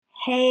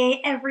Hey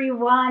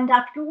everyone,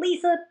 Dr.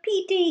 Lisa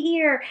PT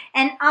here,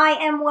 and I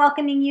am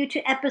welcoming you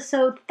to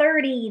episode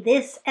 30.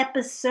 This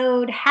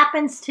episode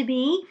happens to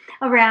be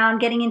around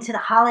getting into the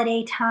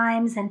holiday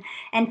times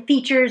and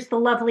features the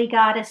lovely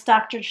goddess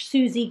Dr.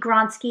 Susie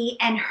Gronski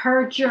and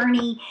her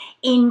journey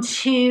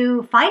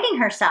into finding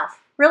herself.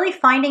 Really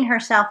finding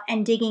herself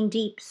and digging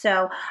deep.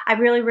 So I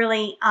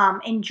really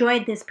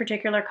enjoyed this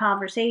particular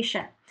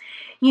conversation.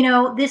 You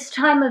know, this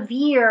time of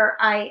year,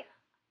 I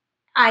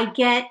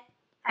get,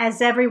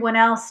 as everyone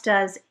else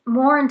does,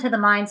 more into the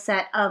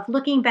mindset of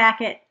looking back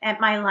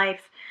at my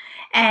life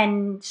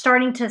and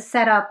starting to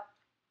set up,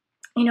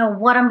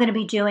 what I'm going to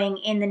be doing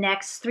in the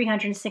next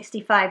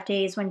 365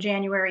 days when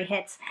January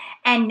hits.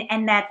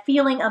 And that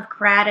feeling of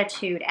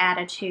gratitude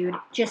attitude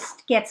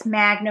just gets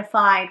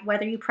magnified,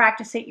 whether you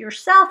practice it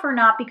yourself or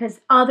not,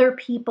 because other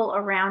people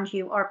around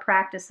you are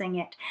practicing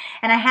it.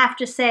 And I have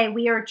to say,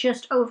 we are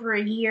just over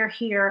a year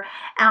here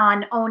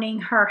on owning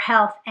her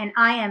health, and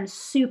I am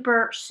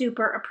super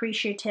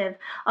appreciative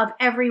of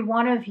every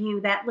one of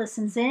you that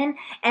listens in,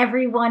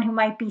 everyone who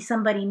might be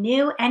somebody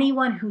new,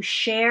 anyone who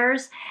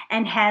shares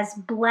and has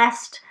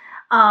blessed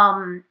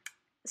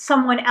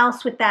someone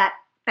else with that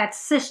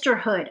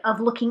sisterhood of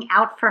looking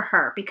out for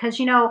her. Because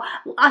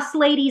us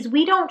ladies,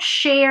 we don't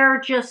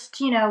share just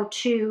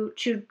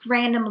to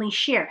randomly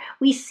share.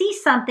 We see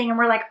something and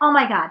we're like, oh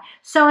my god,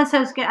 so and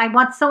so's good, I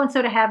want so and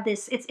so to have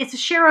this. It's a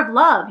share of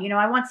love.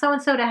 I want so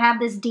and so to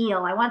have this deal,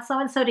 I want so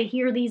and so to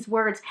hear these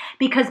words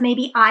because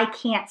maybe I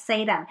can't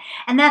say them.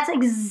 And that's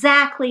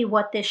exactly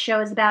what this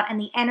show is about, and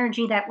the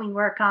energy that we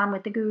work on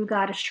with the Guru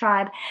Goddess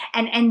Tribe.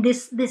 And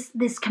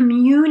this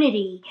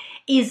community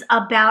is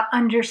about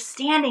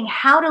understanding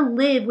how to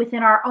live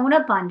within our own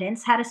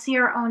abundance, how to see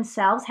our own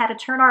selves, how to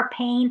turn our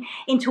pain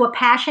into a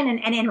passion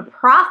and in a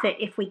profit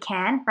if we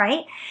can,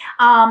 right?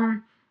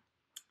 And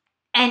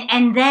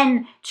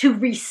then to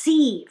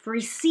receive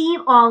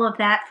all of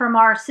that from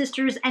our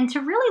sisters, and to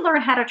really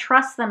learn how to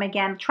trust them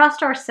again.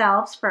 Trust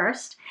ourselves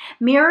first,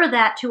 mirror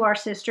that to our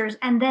sisters,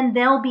 and then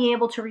they'll be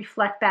able to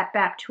reflect that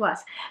back to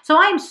us. So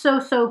I'm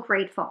so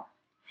grateful.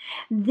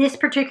 This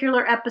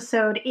particular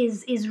episode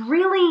is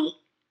really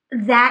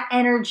that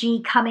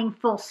energy coming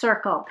full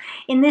circle.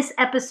 In this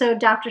episode,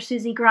 Dr.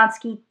 Susie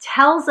Gronski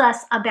tells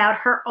us about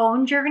her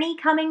own journey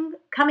coming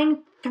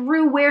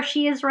through where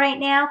she is right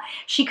now.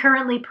 She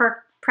currently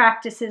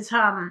practices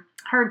her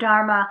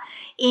Dharma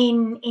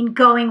in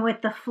going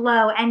with the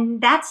flow. And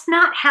that's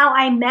not how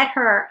I met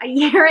her a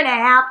year and a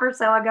half or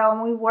so ago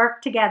when we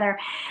worked together.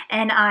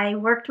 And I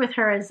worked with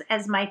her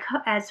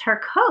as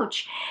her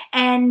coach.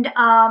 And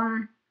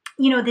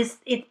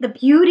the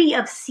beauty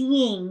of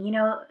seeing,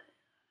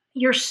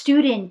 your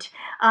student,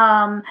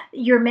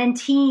 your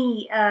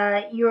mentee,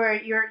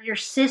 your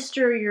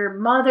sister, your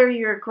mother,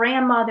 your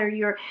grandmother,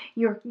 your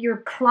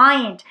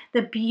client.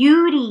 The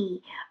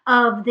beauty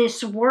of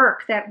this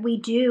work that we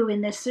do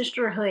in this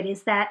sisterhood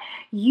is that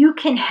you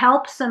can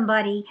help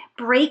somebody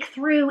break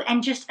through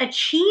and just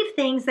achieve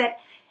things that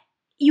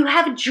you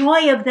have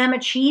joy of them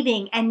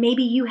achieving, and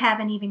maybe you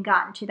haven't even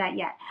gotten to that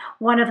yet.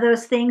 One of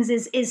those things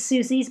is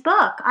Susie's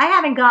book. I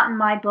haven't gotten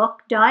my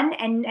book done,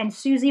 and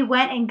Susie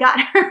went and got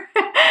her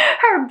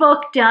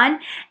book done,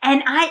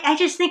 and I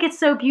just think it's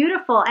so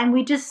beautiful. And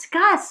we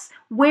discuss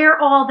where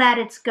all that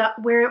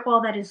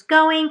is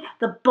going,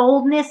 the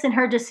boldness in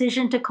her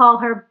decision to call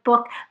her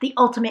book The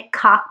Ultimate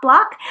Cock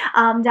Block.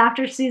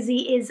 Dr.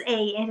 Susie is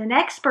an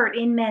expert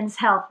in men's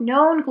health,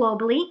 known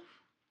globally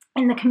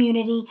in the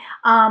community,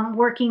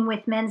 working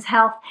with men's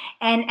health.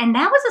 And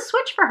that was a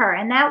switch for her.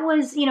 And that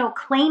was,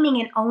 claiming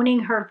and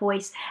owning her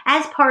voice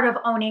as part of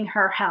owning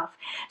her health.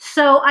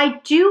 So I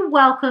do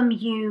welcome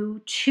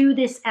you to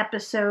this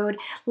episode.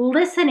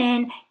 Listen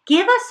in.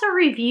 Give us a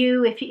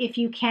review if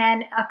you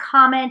can, a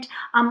comment.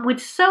 Would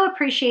so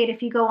appreciate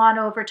if you go on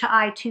over to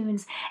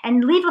iTunes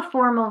and leave a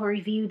formal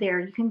review there.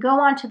 You can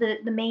go on to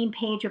the main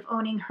page of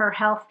Owning Her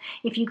Health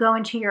if you go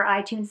into your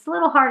iTunes. It's a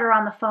little harder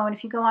on the phone.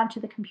 If you go onto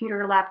the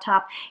computer or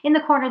laptop, in the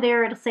corner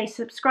there it'll say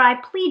subscribe.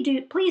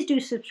 Please do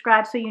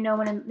subscribe so you know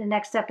when in the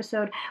next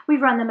episode. We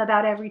run them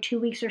about every 2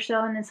 weeks or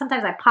so, and then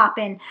sometimes I pop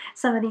in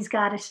some of these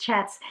goddess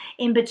chats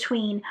in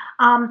between.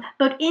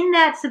 But in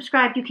that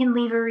subscribe, you can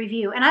leave a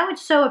review, and I would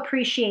so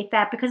appreciate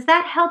that, because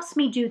that helps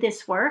me do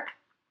this work.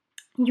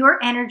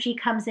 Your energy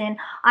comes in,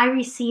 I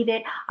receive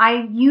it,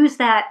 I use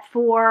that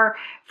for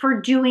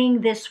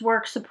doing this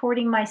work,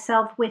 supporting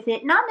myself with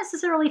it, not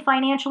necessarily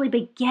financially,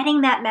 but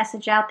getting that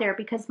message out there,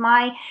 because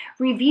more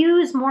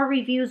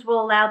reviews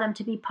will allow them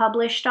to be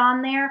published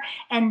on there,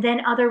 and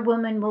then other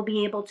women will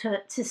be able to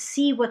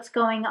see what's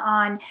going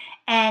on,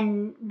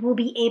 and will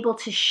be able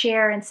to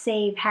share and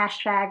save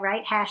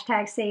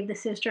hashtag save the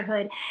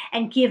sisterhood,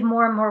 and give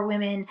more and more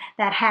women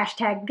that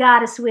hashtag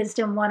goddess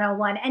wisdom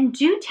 101, and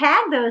do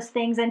tag those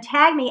things, and tag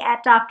tag me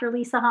at Dr.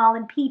 Lisa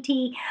Holland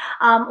PT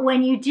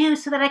when you do,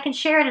 so that I can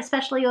share it,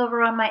 especially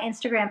over on my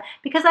Instagram,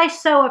 because I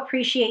so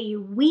appreciate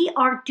you. We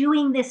are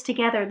doing this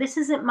together. This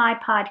isn't my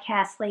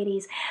podcast,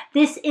 ladies.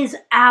 This is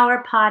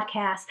our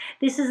podcast.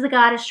 This is the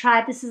Goddess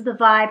Tribe. This is the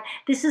vibe.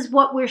 This is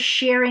what we're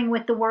sharing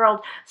with the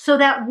world so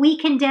that we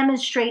can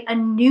demonstrate a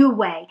new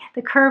way,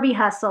 the curvy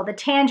hustle, the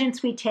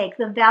tangents we take,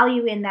 the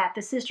value in that,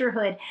 the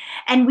sisterhood,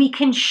 and we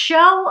can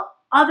show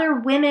other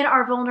women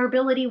our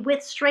vulnerability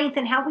with strength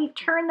and how we've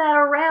turned that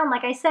around.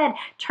 Like I said,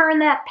 turn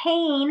that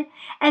pain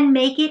and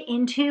make it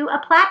into a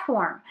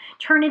platform.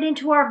 Turn it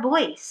into our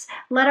voice.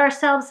 Let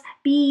ourselves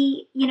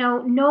be,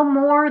 no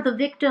more the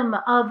victim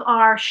of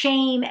our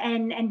shame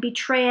and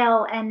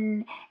betrayal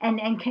and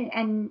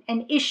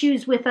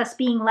issues with us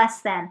being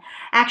less than.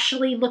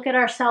 Actually look at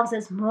ourselves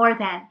as more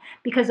than,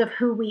 because of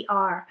who we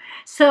are.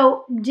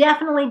 So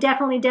definitely,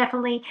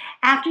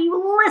 after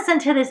you listen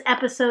to this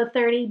episode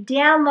 30,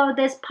 download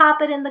this, pop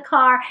it in the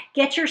car,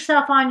 get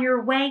yourself on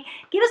your way,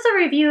 give us a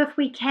review if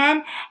we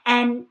can,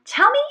 and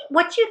tell me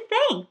what you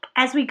think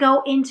as we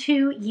go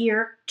into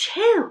year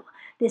 2.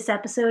 This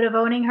episode of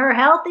Owning Her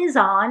Health is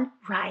on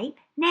right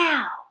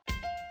now.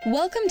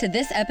 Welcome to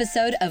this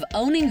episode of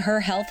Owning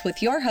Her Health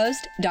with your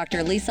host,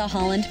 Dr. Lisa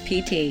Holland,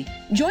 PT.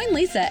 Join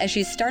Lisa as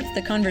she starts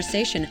the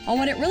conversation on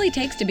what it really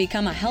takes to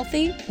become a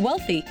healthy,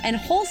 wealthy, and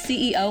whole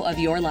CEO of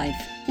your life.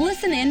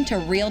 Listen in to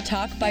real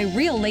talk by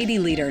real lady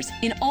leaders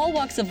in all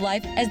walks of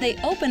life as they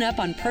open up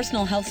on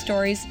personal health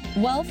stories,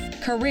 wealth,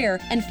 career,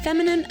 and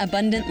feminine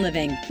abundant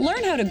living.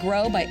 Learn how to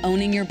grow by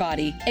owning your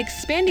body,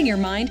 expanding your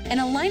mind,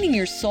 and aligning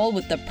your soul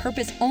with the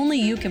purpose only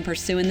you can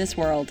pursue in this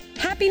world.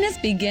 Happiness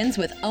begins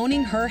with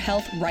owning her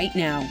health right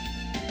now.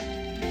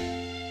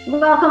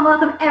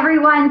 Welcome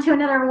everyone to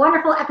another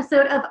wonderful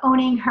episode of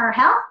Owning Her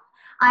Health.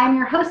 I am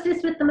your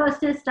hostess with the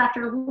mostest,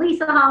 Dr.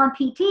 Lisa Holland,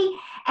 PT,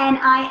 and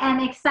I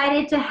am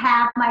excited to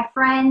have my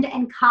friend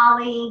and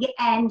colleague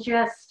and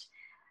just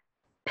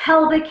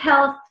pelvic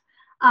health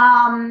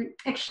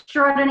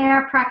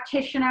extraordinaire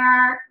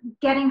practitioner,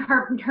 getting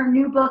her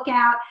new book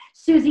out,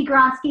 Susie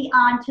Gronski,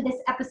 on to this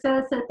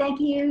episode. So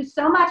thank you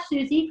so much,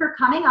 Susie, for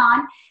coming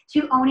on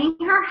to Owning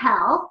Her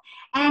Health.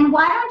 And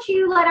why don't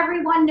you let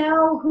everyone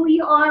know who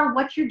you are,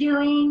 what you're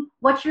doing,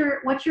 what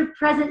your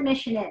present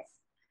mission is?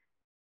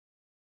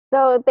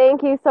 So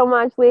thank you so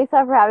much,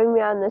 Lisa, for having me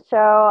on the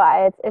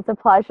show. It's a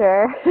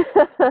pleasure.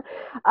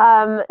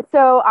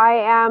 So I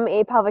am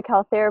a pelvic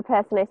health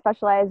therapist, and I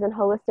specialize in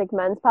holistic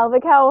men's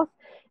pelvic health,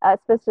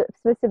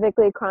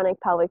 specifically chronic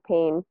pelvic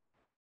pain.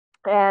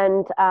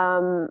 And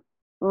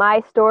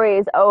my story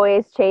is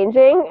always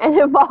changing and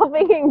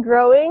evolving and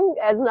growing,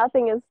 as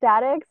nothing is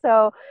static.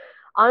 So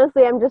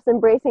honestly, I'm just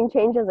embracing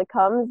change as it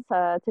comes,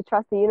 to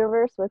trust the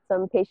universe with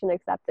some patient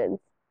acceptance.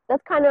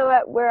 That's kind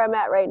of where I'm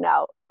at right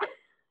now.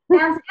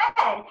 Sounds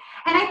good.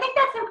 And I think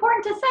that's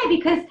important to say,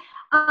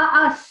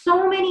 because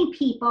so many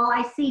people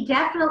I see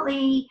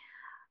definitely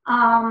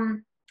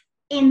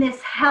in this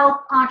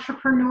health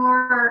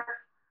entrepreneur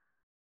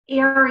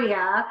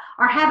area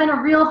are having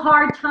a real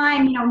hard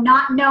time,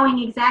 not knowing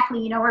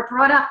exactly, we're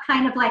brought up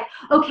kind of like,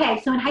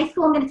 okay, so in high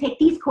school I'm going to take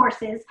these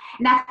courses,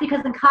 and that's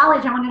because in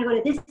college I'm going to go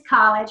to this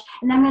college,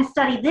 and then I'm going to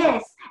study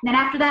this, and then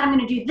after that I'm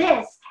going to do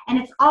this, and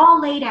it's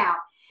all laid out.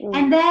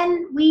 And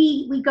then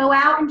we go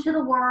out into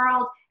the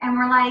world and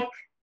we're like,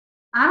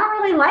 I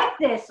don't really like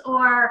this,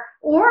 or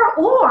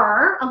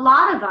a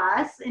lot of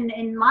us,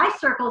 in my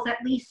circles at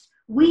least,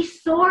 we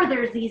saw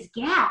there's these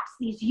gaps,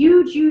 these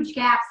huge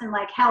gaps in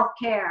like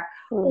healthcare,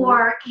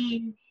 or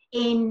in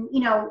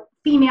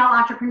female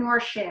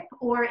entrepreneurship,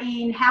 or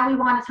in how we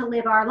wanted to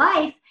live our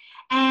life,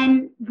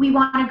 and we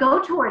want to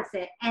go towards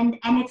it, and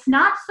it's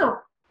not so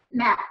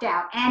mapped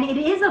out, and it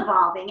is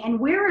evolving, and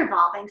we're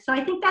evolving. So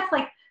I think that's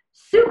like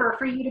super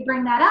for you to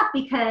bring that up,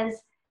 because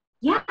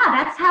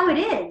that's how it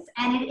is.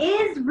 And it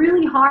is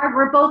really hard.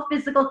 We're both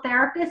physical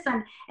therapists,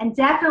 and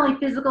definitely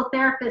physical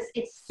therapists.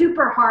 It's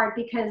super hard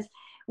because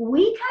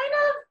we kind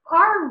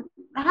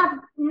of have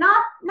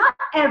not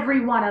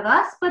every one of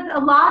us, but a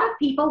lot of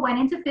people went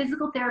into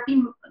physical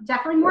therapy,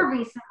 definitely more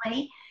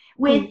recently,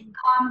 with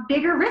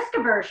bigger risk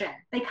aversion.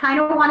 They kind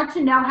of wanted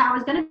to know how it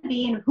was going to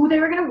be and who they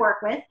were going to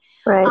work with.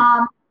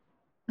 Right.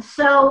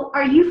 So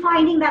are you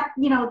finding that,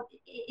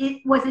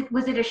 was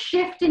it a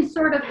shift in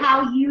sort of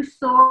how you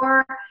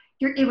saw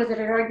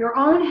your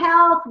own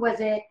health? Was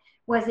it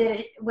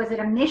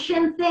a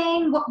mission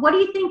thing? What do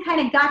you think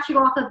kind of got you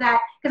off of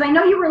that? Because I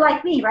know you were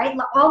like me, right?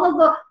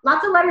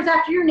 Lots of letters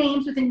after your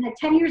names within the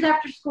 10 years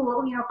after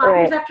school, 5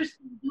 years after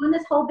school, doing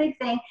this whole big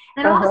thing.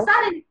 And all of a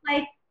sudden it's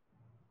like,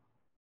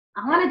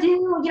 I want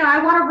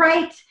to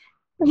write,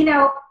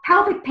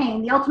 pelvic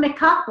pain, the ultimate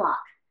cock block.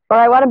 Or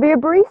I want to be a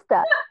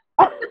barista.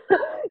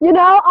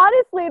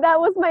 Honestly, that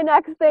was my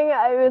next thing.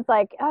 I was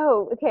like,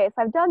 oh, okay,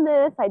 so I've done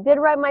this. I did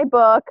write my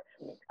book,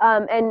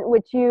 and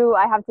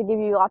I have to give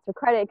you lots of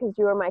credit because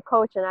you were my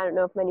coach, and I don't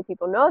know if many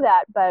people know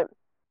that, but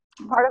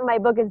part of my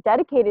book is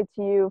dedicated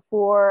to you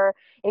for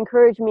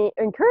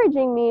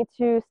encouraging me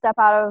to step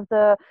out of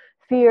the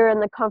fear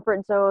and the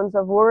comfort zones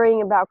of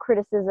worrying about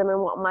criticism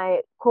and what my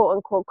quote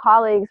unquote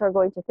colleagues are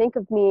going to think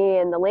of me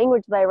and the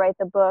language that I write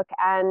the book.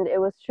 And it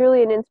was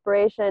truly an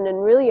inspiration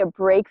and really a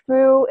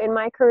breakthrough in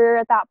my career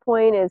at that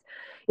point, is,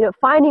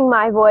 finding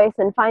my voice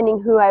and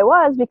finding who I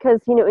was,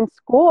 because, in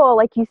school,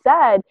 like you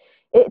said,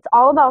 it's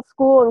all about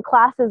school and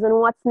classes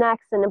and what's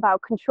next and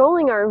about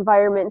controlling our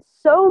environment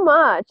so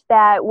much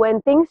that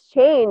when things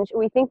change,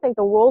 we think like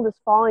the world is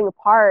falling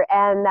apart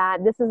and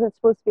that this isn't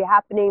supposed to be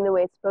happening the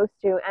way it's supposed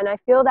to. And I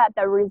feel that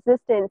the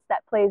resistance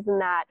that plays in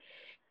that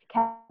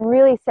can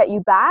really set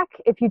you back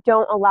if you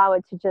don't allow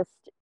it to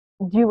just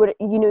do what,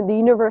 the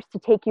universe to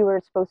take you where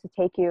it's supposed to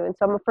take you. And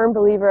so I'm a firm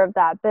believer of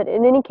that. But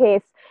in any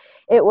case,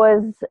 it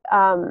was,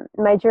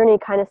 my journey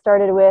kind of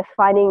started with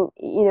finding,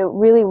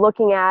 really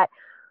looking at,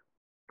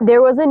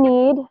 there was a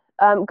need.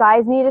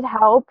 Guys needed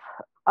help.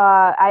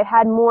 I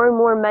had more and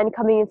more men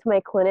coming into my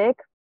clinic.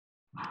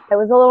 I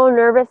was a little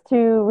nervous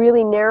to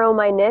really narrow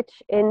my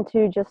niche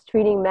into just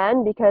treating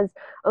men because,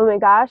 oh my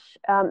gosh,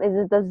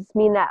 does this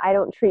mean that I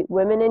don't treat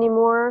women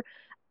anymore?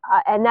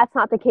 And that's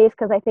not the case,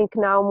 because I think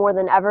now more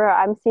than ever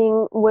I'm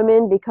seeing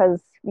women,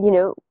 because,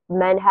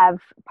 men have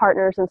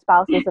partners and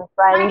spouses and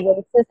friends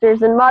and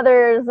sisters and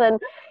mothers and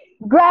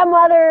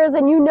grandmothers,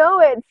 and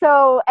it.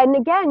 So, and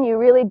again, you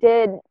really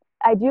did.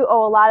 I do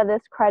owe a lot of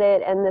this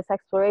credit and this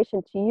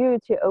exploration to you,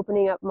 to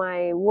opening up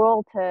my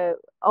world, to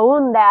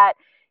own that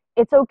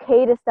it's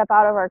okay to step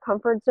out of our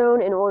comfort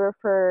zone in order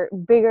for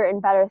bigger and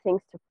better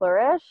things to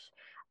flourish.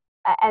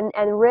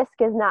 And risk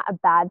is not a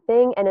bad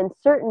thing, and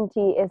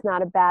uncertainty is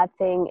not a bad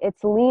thing.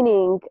 It's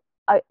leaning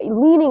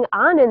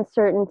on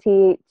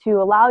uncertainty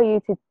to allow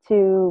you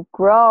to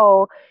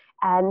grow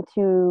and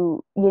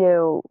to,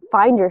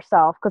 find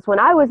yourself. Because when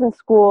I was in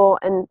school,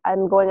 and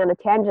I'm going on a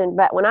tangent,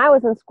 but when I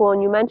was in school,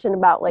 and you mentioned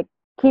about like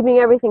keeping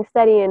everything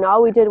steady and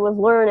all we did was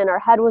learn and our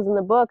head was in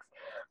the books,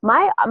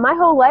 my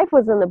whole life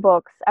was in the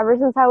books ever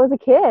since I was a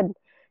kid.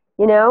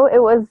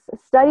 It was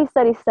study,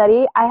 study,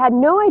 study. I had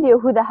no idea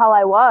who the hell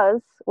I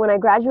was when I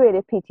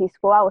graduated PT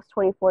school. I was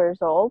 24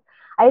 years old.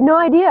 I had no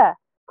idea.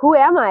 Who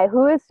am I?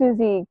 Who is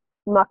Susie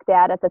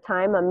Muckdad at the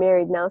time? I'm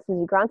married now,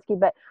 Susie Gronski,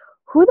 but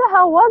who the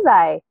hell was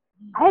I?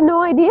 I had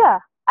no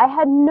idea.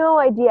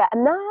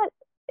 And that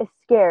is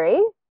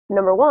scary,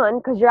 number one,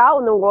 because you're out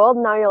in the world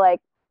and now you're like,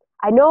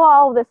 I know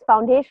all of this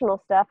foundational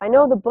stuff. I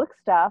know the book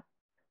stuff,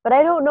 but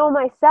I don't know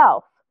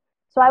myself.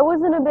 So I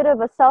was in a bit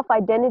of a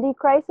self-identity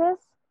crisis.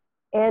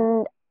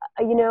 And,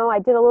 I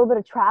did a little bit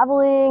of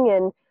traveling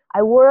and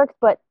I worked,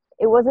 but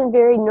it wasn't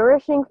very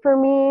nourishing for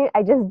me.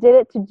 I just did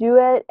it to do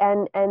it.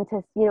 And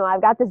to,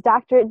 I've got this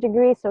doctorate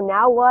degree. So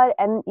now what?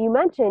 And you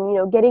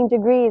mentioned, getting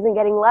degrees and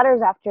getting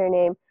letters after your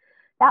name.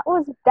 That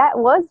was me,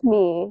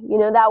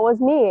 that was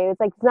me. It's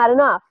like, it's not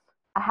enough.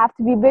 I have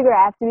to be bigger.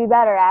 I have to be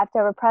better. I have to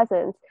have a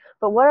presence.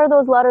 But what are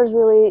those letters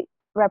really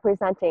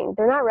representing?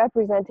 They're not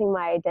representing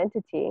my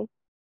identity.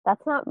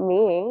 That's not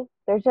me.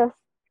 There's just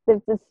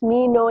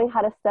me knowing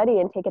how to study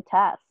and take a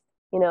test,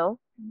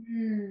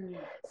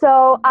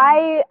 So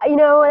I,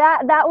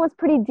 that was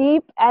pretty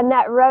deep. And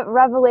that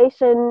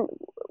revelation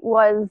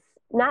was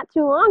not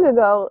too long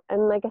ago.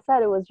 And like I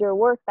said, it was your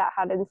work that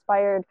had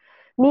inspired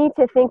me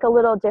to think a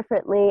little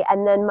differently.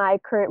 And then my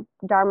current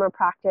Dharma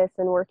practice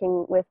and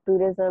working with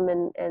Buddhism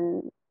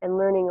and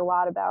learning a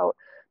lot about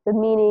the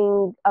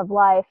meaning of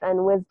life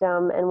and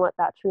wisdom and what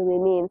that truly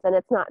means. And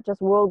it's not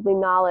just worldly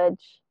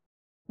knowledge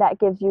that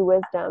gives you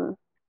wisdom.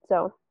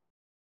 So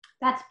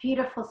that's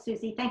beautiful,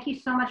 Susie. Thank you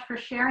so much for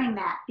sharing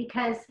that,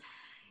 because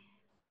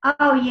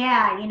oh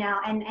yeah,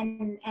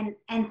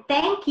 and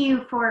thank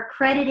you for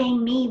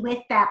crediting me with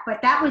that,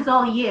 but that was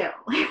all you.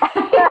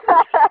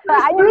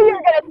 I knew you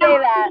were going to say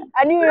that.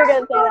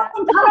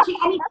 In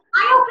coaching,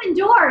 I open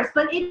doors,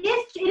 but it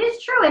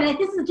is true, and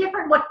this is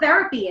different what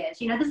therapy is.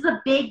 This is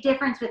a big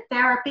difference with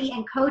therapy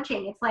and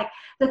coaching. It's like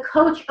the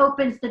coach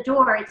opens the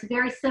door. It's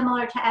very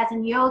similar to as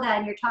in yoga,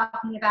 and you're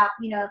talking about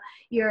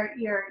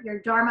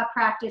your Dharma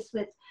practice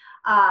with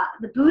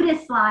the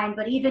Buddhist line,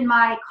 but even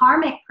my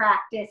karmic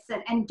practice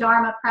and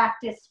Dharma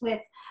practice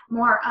with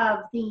more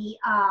of the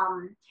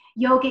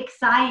yogic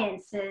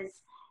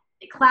sciences,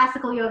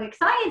 classical yogic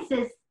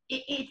sciences.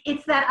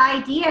 It's that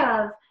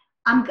idea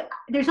of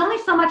there's only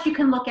so much you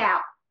can look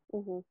out,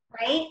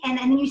 right? And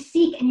then you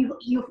seek and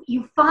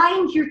you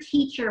find your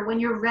teacher when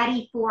you're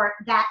ready for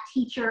that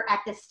teacher at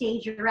the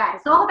stage you're at.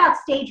 It's all about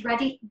change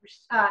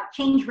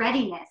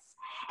readiness.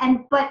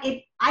 But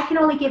I can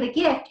only give a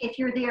gift if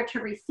you're there to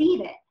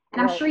receive it.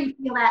 And I'm sure you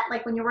feel that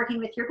like when you're working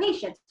with your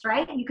patients,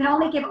 right? You can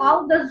only give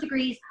all of those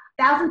degrees,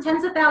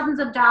 tens of thousands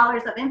of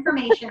dollars of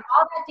information,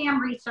 all that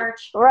damn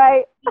research.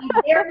 Right.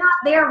 They're not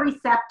there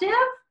receptive.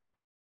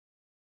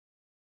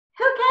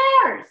 Who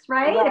cares,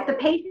 right? If the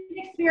patient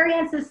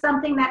experience is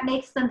something that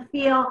makes them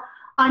feel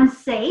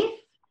unsafe,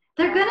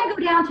 they're going to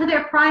go down to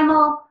their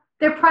primal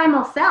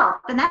self.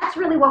 And that's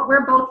really what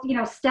we're both,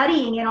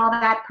 studying in all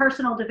that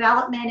personal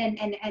development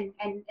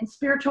and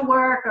spiritual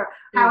work, or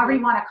however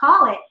you want to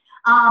call it.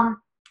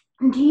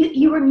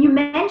 You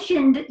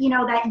mentioned,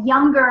 that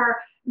younger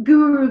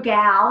guru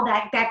gal,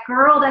 that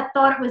girl that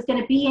thought it was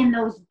going to be in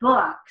those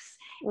books.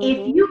 If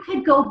Mm-hmm. you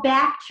could go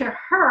back to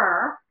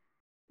her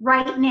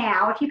right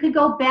now, if you could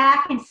go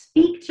back and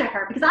speak to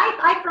her, because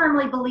I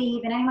firmly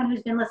believe, and anyone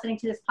who's been listening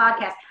to this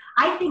podcast,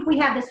 I think we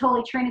have this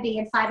Holy Trinity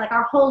inside, like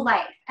our whole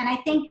life. And I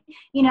think,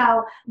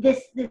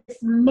 this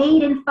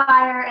maiden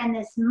fire and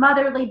this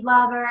motherly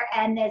lover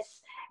and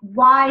this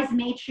wise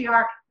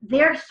matriarch,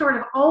 they're sort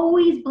of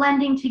always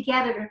blending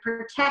together to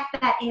protect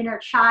that inner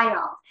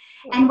child.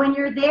 And when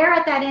you're there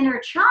at that inner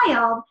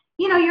child,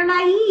 you're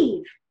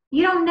naive.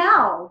 You don't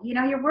know.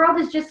 Your world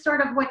is just sort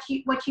of what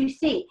you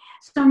see.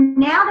 So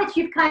now that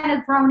you've kind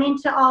of grown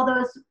into all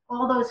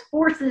those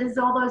forces,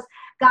 all those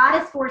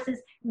goddess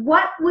forces,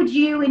 what would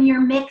you in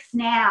your mix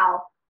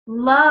now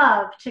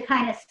love to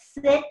kind of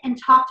sit and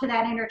talk to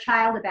that inner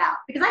child about?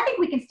 Because I think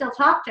we can still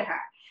talk to her.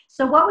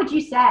 So what would you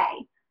say?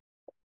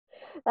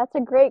 That's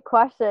a great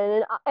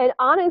question. And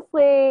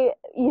honestly,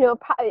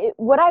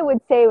 what I would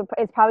say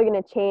is probably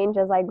going to change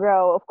as I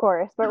grow, of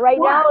course. But right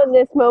now, in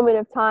this moment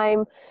of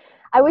time,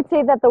 I would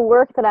say that the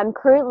work that I'm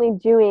currently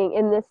doing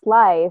in this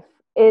life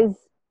is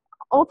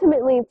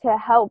ultimately to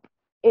help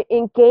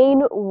gaining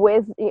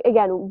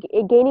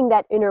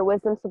that inner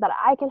wisdom so that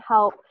I can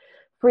help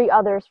free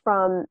others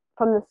from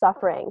the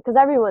suffering, because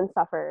everyone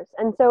suffers.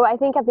 And so I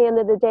think at the end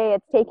of the day,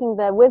 it's taking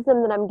the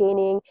wisdom that I'm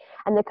gaining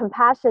and the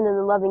compassion and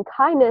the loving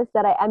kindness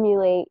that I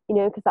emulate,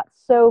 because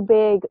that's so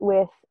big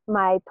with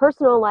my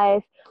personal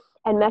life,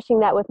 and meshing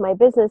that with my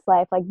business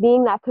life, like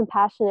being that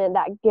compassionate,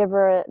 that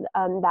giver,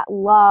 that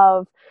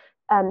love,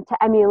 to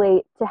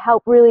emulate, to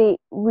help really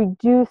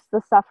reduce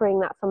the suffering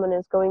that someone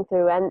is going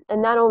through, and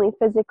not only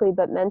physically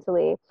but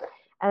mentally.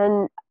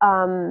 And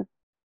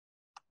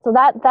so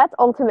that's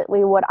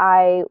ultimately what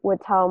I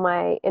would tell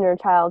my inner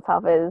child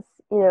self is,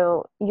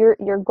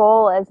 your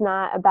goal is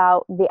not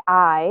about the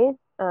I,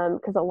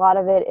 because a lot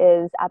of it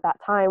is at that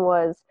time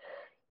was,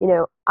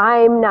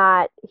 I'm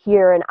not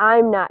here and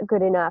I'm not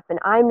good enough and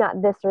I'm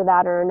not this or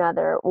that or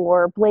another,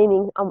 or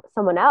blaming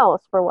someone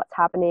else for what's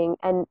happening.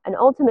 And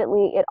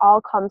ultimately it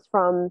all comes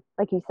from,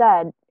 like you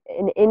said,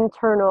 an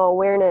internal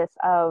awareness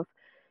of,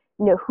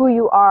 who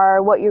you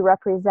are, what you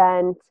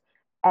represent,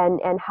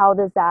 and how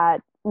does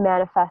that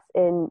manifest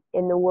in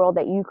the world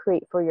that you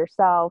create for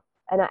yourself.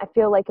 And I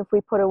feel like if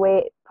we put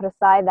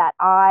aside that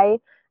I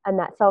and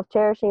that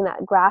self-cherishing,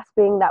 that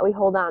grasping that we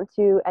hold on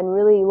to, and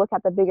really look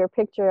at the bigger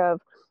picture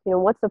of,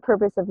 what's the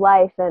purpose of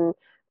life, and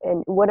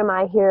what am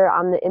I here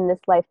in this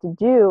life to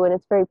do? And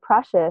it's very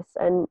precious.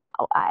 And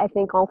I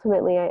think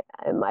ultimately,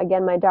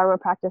 again, my Dharma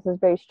practice is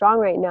very strong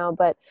right now,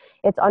 but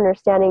it's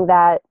understanding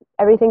that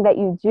everything that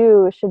you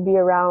do should be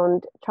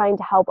around trying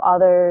to help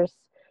others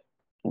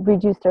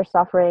reduce their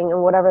suffering,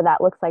 and whatever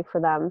that looks like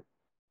for them.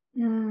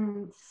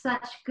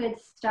 Such good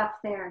stuff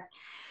there.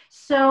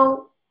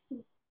 So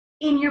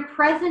in your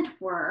present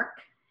work,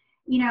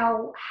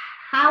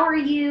 how are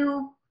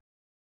you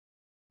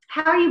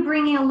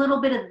bringing a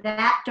little bit of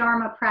that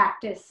Dharma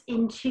practice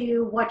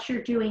into what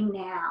you're doing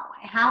now?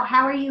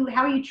 How are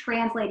you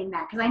translating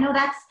that? Because I know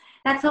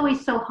that's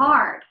always so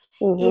hard.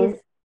 Mm-hmm. Is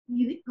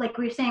you, like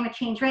we were saying with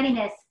change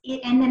readiness,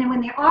 and then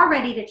when they are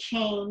ready to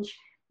change,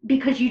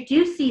 because you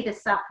do see the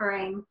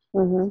suffering,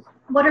 mm-hmm.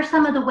 What are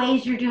some of the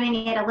ways you're doing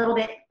it a little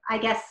bit, I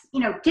guess,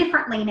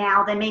 differently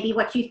now than maybe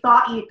what you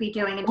thought you'd be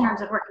doing in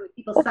terms of working with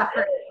people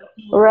suffering?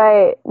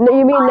 Right. No,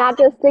 you mean not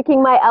just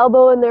sticking my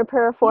elbow in their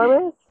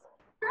piriformis?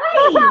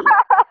 Right.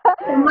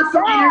 The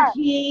muscle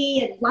energy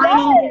and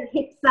lining their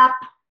hips up.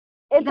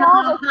 It's Even a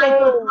all little the high same.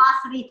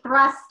 velocity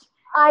thrust.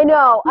 I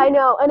know.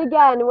 And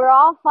again, we're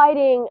all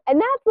fighting. And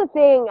that's the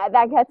thing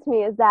that gets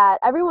me, is that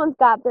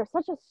there's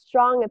such a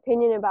strong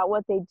opinion about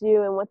what they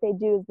do, and what they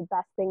do is the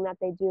best thing that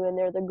they do, and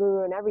they're the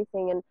guru and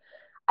everything. And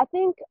I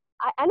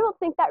don't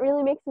think that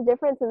really makes a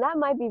difference, and that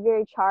might be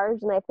very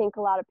charged. And I think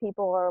a lot of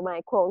people, or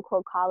my quote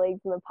unquote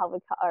colleagues in the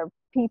public or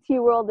PT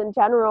world in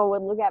general,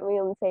 would look at me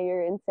and say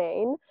you're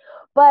insane.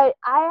 But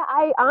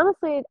I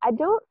honestly, I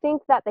don't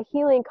think that the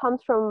healing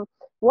comes from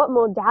what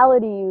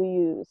modality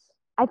you use.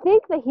 I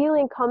think the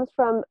healing comes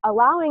from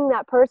allowing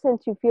that person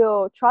to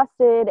feel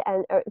trusted,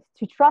 and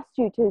to trust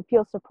you, to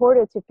feel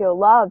supported, to feel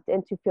loved,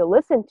 and to feel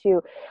listened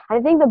to. And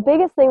I think the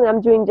biggest thing that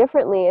I'm doing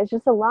differently is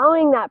just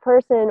allowing that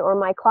person, or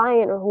my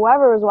client, or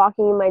whoever is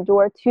walking in my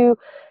door, to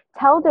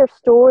tell their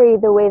story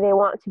the way they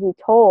want to be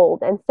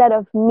told, instead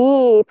of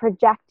me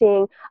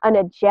projecting an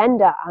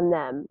agenda on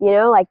them.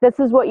 Like, this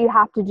is what you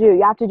have to do.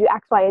 You have to do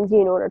X, Y, and Z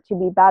in order to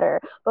be better.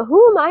 But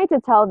who am I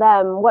to tell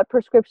them what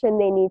prescription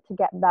they need to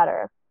get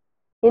better?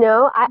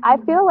 I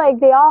feel like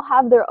they all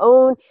have their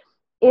own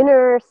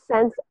inner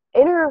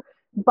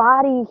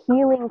body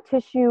healing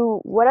tissue,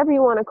 whatever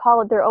you want to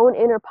call it, their own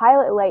inner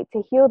pilot light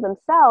to heal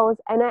themselves.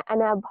 And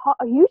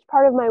a huge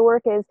part of my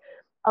work is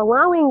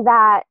allowing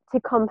that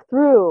to come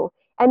through.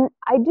 And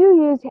I do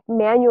use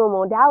manual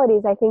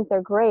modalities. I think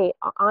they're great.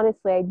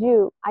 Honestly, I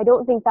do. I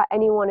don't think that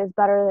anyone is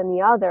better than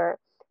the other.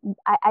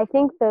 I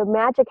think the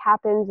magic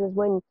happens is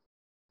when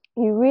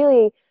you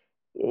really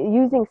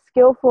using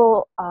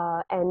skillful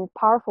and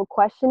powerful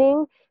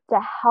questioning to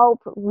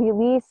help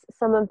release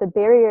some of the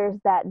barriers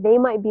that they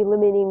might be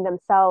limiting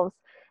themselves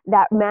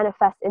that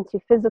manifest into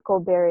physical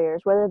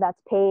barriers, whether that's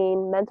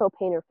pain, mental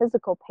pain, or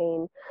physical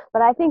pain.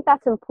 But I think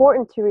that's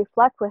important to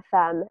reflect with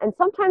them. And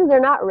sometimes they're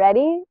not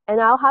ready,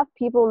 and I'll have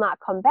people not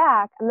come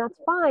back, and that's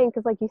fine,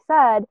 because like you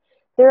said,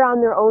 they're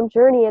on their own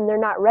journey and they're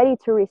not ready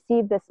to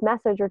receive this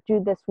message or do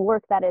this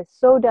work that is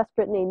so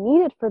desperately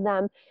needed for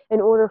them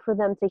in order for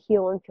them to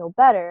heal and feel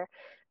better.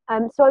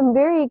 So I'm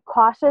very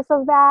cautious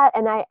of that,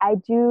 and I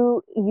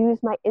do use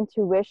my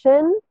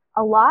intuition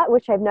a lot,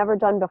 which I've never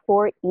done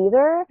before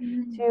either,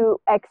 to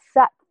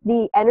accept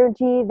the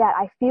energy that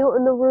I feel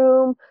in the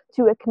room,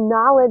 to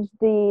acknowledge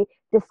the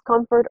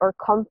discomfort or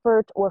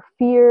comfort or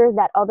fear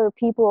that other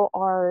people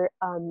are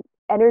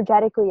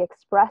energetically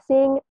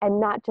expressing, and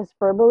not just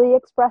verbally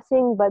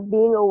expressing, but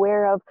being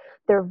aware of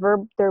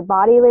their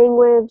body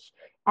language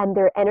and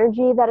their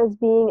energy that is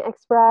being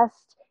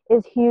expressed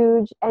is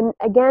huge. And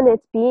again,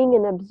 it's being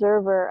an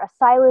observer, a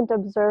silent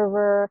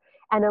observer,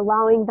 and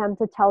allowing them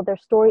to tell their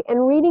story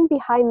and reading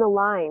behind the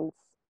lines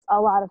a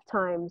lot of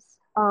times.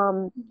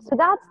 So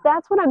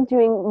that's what I'm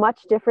doing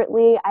much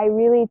differently. I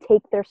really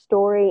take their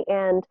story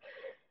and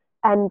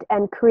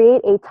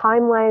create a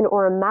timeline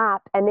or a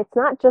map, and it's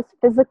not just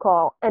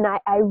physical. And I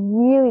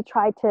really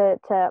try to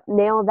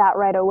nail that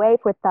right away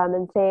with them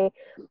and say,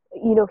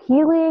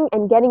 healing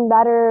and getting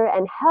better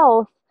and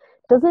health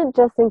doesn't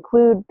just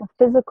include the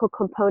physical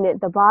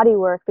component, the body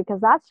work, because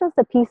that's just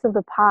a piece of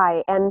the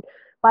pie. And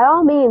by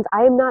all means,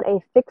 I am not a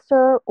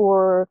fixer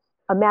or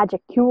a magic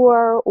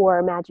cure or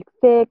a magic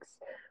fix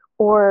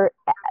or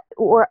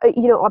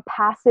a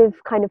passive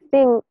kind of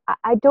thing.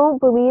 I don't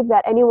believe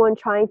that anyone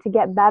trying to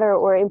get better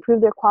or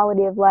improve their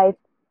quality of life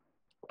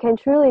can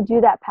truly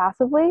do that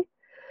passively.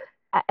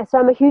 So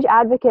I'm a huge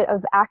advocate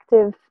of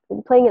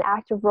playing an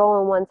active role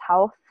in one's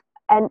health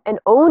and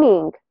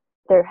owning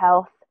their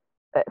health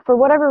for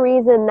whatever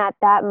reason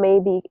that may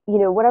be,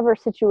 whatever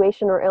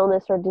situation or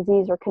illness or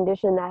disease or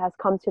condition that has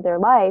come to their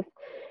life.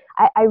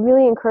 I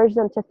really encourage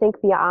them to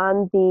think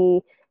beyond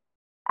the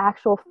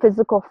actual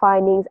physical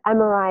findings,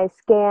 MRIs,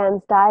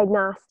 scans,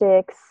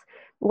 diagnostics,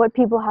 what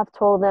people have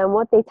told them,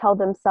 what they tell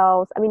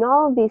themselves. I mean,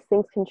 all of these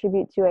things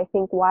contribute to, I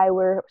think, why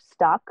we're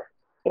stuck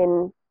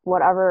in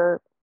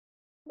whatever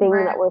thing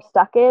that we're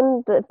stuck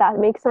in, if that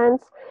makes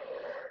sense.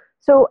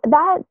 So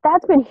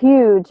that's been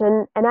huge.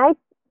 And I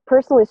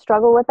personally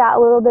struggle with that a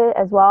little bit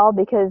as well,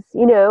 because,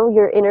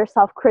 your inner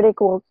self-critic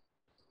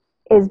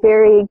is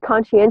very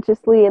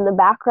conscientiously in the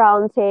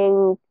background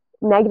saying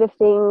negative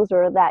things,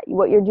 or that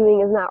what you're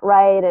doing is not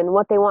right, and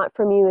what they want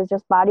from you is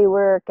just body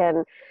work,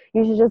 and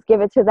you should just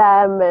give it to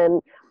them,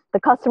 and the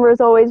customer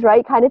is always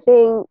right kind of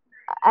thing.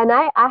 And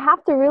I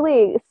have to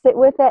really sit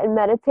with it and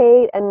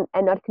meditate and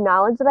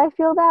acknowledge that I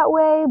feel that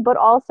way, but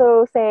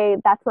also say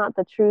that's not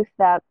the truth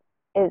that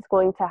is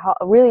going to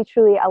really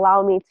truly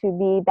allow me to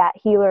be that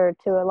healer,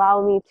 to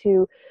allow me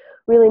to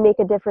really make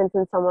a difference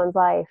in someone's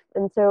life.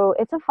 And so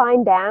it's a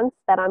fine dance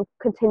that I'm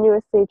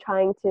continuously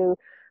trying to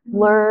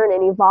learn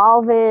and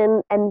evolve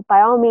in. And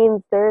by all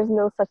means, there's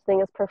no such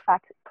thing as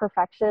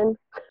perfection.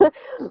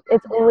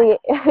 It's only,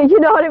 you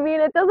know what I mean?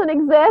 It doesn't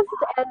exist.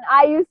 And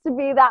I used to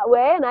be that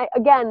way. And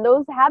again,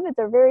 those habits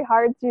are very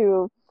hard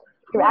to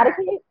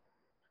eradicate.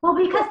 Well,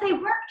 because they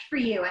worked for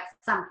you at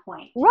some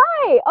point.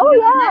 Right. Oh,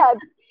 yeah.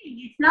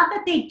 It's not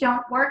that they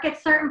don't work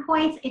at certain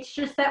points. It's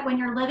just that when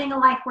you're living a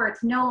life where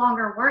it's no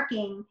longer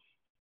working,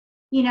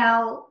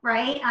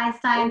 right?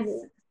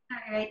 Einstein's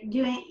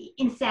doing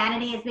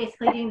insanity is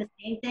basically doing the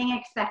same thing,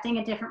 expecting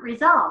a different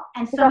result.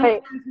 And so many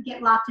times we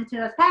get locked into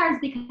those patterns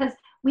because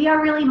we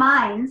are really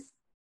minds,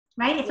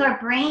 right? It's our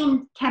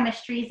brain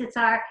chemistries. It's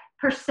our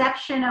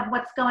perception of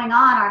what's going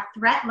on, our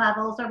threat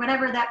levels or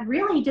whatever, that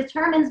really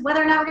determines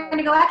whether or not we're going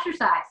to go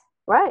exercise.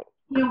 Right.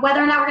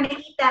 Whether or not we're going to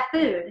eat that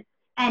food.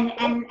 And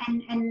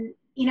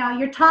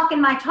you're talking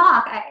my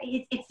talk.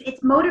 It's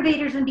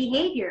motivators and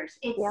behaviors.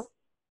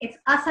 It's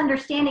us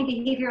understanding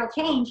behavioral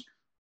change.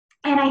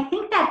 And I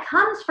think that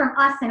comes from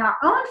us in our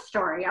own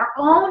story, our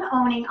own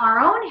owning our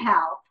own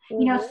health.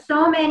 Mm-hmm.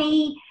 So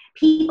many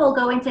people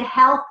go into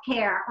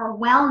healthcare or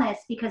wellness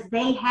because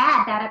they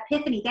had that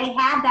epiphany. They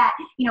had that,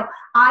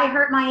 I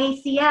hurt my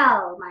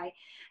ACL,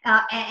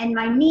 and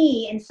my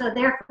knee. And so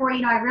therefore,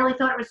 I really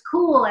thought it was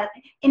cool.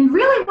 And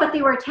really what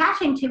they were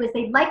attaching to is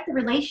they liked the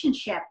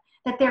relationship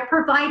that their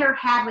provider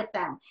had with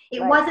them.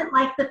 It wasn't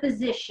like the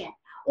physician.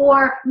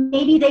 Or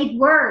maybe they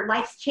were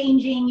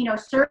life-changing,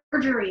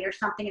 surgery or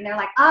something. And they're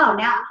like, oh,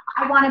 now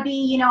I want to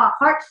be, a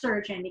heart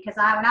surgeon because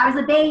when I was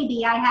a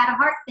baby, I had a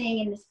heart thing.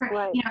 And this,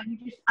 you're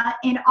just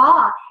in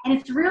awe. And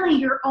it's really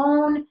your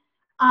own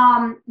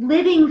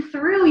living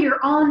through your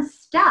own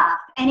stuff.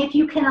 And if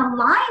you can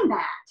align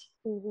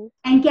that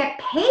and get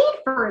paid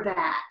for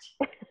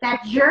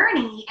that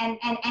journey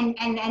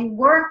and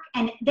work,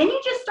 and then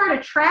you just start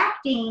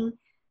attracting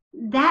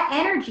that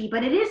energy.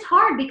 But it is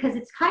hard because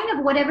it's kind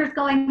of whatever's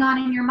going on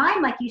in your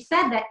mind, like you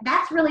said,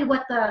 that's really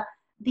what the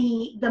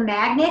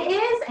magnet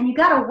is, and you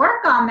got to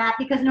work on that,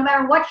 because no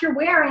matter what you're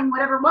wearing,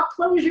 what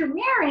clothes you're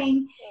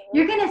wearing,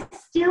 you're going to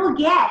still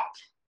get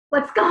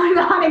what's going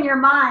on in your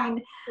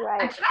mind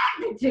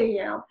attracted to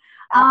you.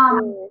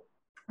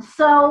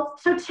 So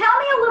tell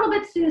me a little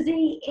bit,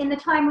 Susie, in the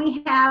time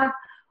we have,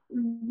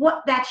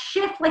 what that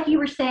shift, like you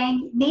were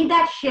saying, made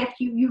that shift.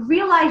 You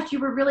realized you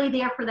were really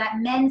there for that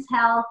men's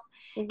health,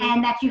 Mm-hmm.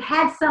 and that you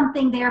had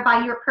something there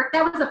by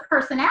that was a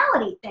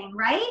personality thing,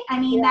 right? I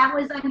mean, Yeah. that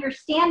was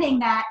understanding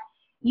that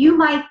you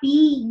might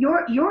be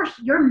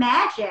your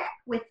magic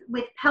with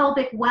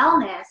pelvic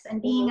wellness, and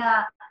Mm-hmm. being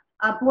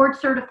a board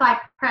certified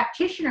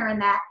practitioner in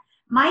that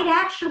might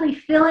actually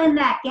fill in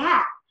that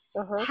gap.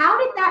 Uh-huh. How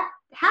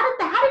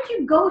did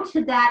you go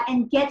to that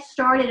and get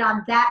started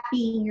on that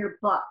being your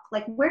book?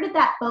 Like, where did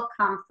that book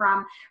come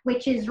from,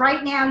 which is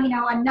right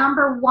now, a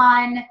number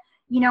one,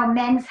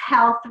 men's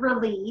health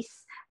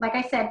release? Like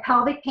I said,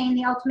 Pelvic Pain,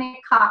 the Ultimate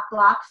Cock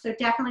Block. So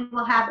definitely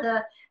we'll have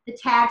the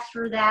tags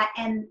for that,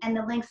 and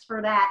the links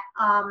for that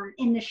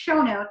in the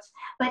show notes.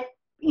 But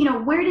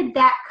where did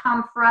that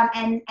come from,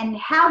 and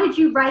how did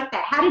you write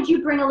that? How did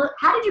you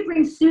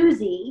bring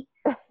Susie,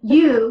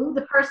 you,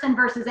 the person,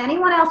 versus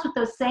anyone else with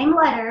those same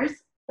letters,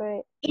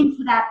 Right.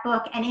 into that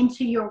book and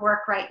into your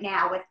work right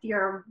now with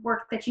your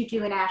work that you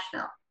do in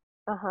Asheville?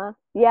 Uh-huh.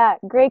 Yeah,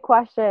 great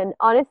question.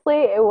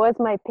 Honestly, it was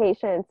my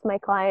patients, my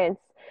clients,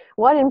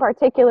 one in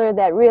particular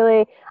that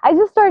really, I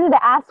just started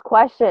to ask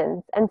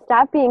questions and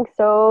stop being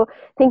so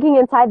thinking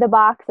inside the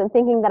box and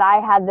thinking that I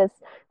had this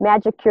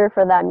magic cure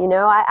for them.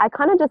 I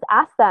kind of just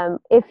asked them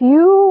if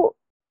men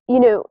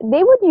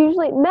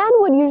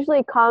would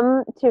usually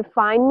come to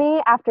find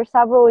me after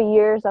several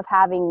years of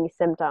having these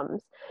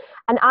symptoms.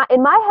 And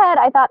in my head,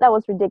 I thought that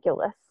was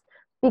ridiculous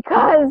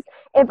because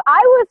if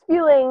I was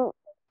feeling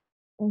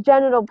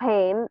genital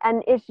pain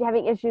and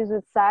having issues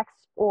with sex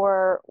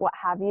or what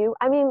have you.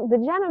 I mean, the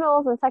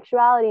genitals and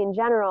sexuality in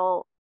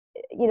general,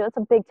 it's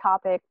a big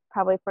topic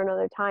probably for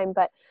another time,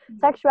 but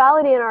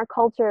sexuality in our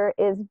culture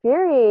is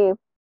very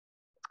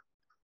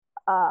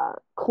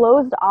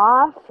closed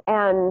off,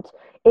 and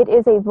it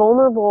is a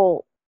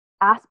vulnerable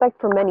aspect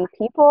for many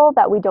people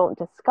that we don't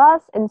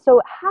discuss. And so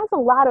it has a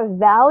lot of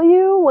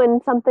value when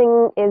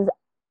something is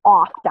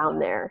off down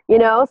there,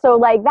 So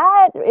like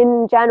that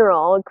in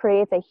general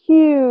creates a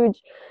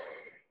huge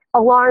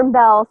alarm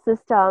bell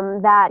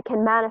system that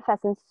can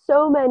manifest in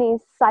so many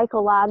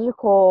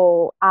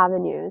psychological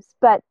avenues.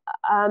 But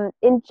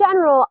in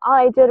general, all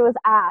I did was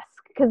ask,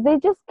 because they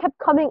just kept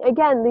coming.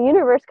 Again, the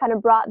universe kind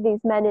of brought these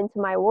men into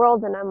my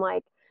world, and I'm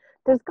like,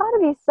 there's got to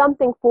be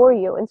something for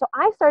you. And so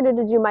I started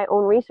to do my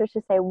own research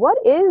to say, what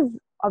is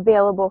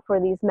available for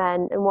these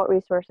men and what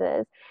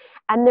resources?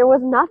 And there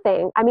was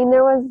nothing. I mean,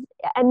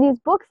 and these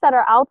books that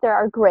are out there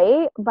are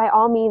great. By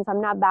all means, I'm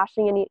not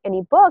bashing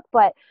any book,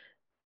 but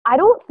I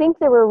don't think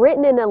they were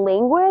written in a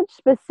language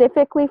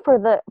specifically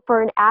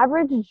for an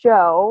average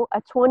Joe,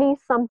 a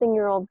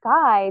 20-something-year-old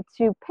guy,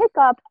 to pick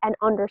up and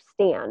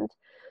understand.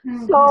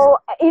 Mm-hmm. So,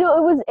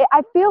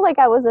 I feel like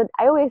I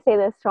always say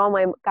this to all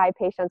my guy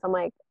patients. I'm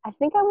like, I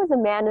think I was a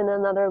man in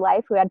another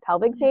life who had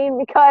pelvic pain,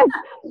 because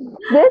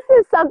this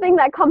is something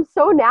that comes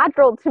so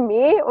natural to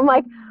me. I'm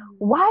like,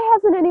 why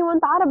hasn't anyone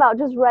thought about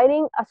just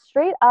writing a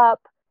straight up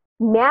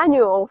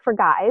manual for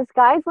guys?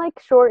 Guys like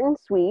short and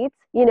sweet,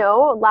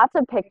 lots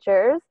of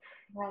pictures.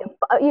 Right.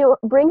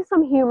 Bring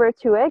some humor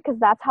to it, because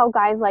that's how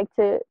guys like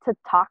to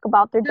talk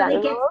about their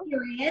genitals. They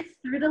get serious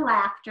through the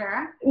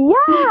laughter. Yeah,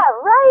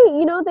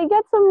 right. They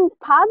get some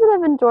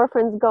positive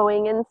endorphins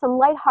going and some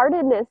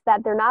lightheartedness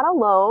that they're not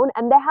alone,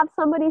 and they have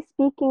somebody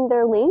speaking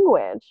their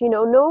language.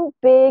 No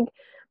big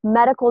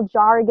medical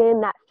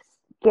jargon that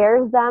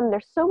scares them.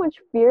 There's so much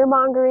fear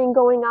mongering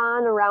going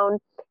on around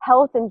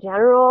health in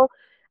general,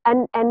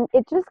 and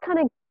it just kind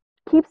of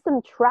keeps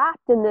them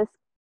trapped in this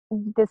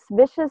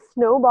vicious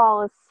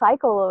snowball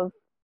cycle of,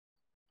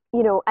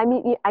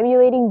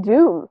 emulating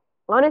doom.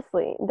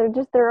 Honestly, they're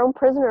just their own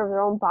prisoner of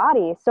their own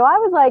body. So I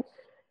was like,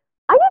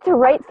 I need to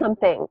write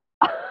something.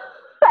 And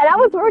I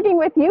was working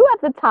with you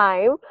at the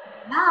time.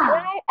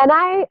 Yeah. And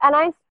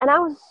I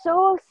was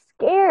so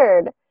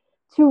scared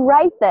to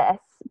write this,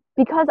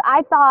 because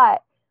I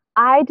thought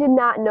I did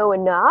not know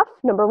enough.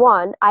 Number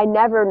one, I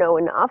never know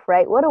enough,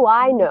 right? What do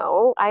I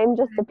know? I'm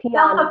just a peon.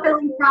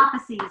 Self-fulfilling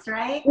prophecies,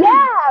 right?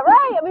 Yeah,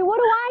 right. I mean, what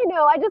do I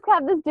know? I just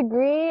have this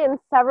degree and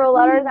several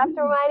letters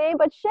after my name,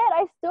 but shit,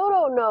 I still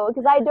don't know,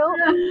 because I don't,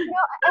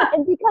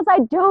 and because I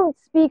don't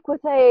speak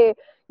with a,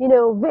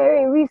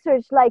 very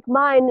research like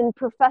mine and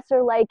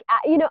professor like,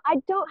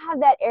 I don't have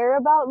that air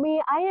about me.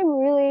 I am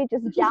really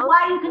just Which is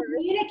why you can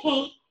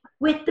communicate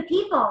with the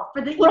people.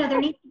 There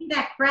needs to be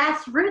that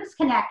grassroots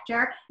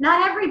connector.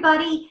 Not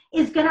everybody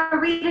is going to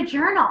read a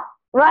journal.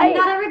 Right. And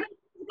not everybody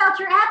is about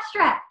your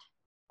abstract.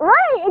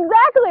 Right,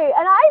 exactly.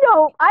 And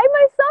I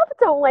myself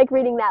don't like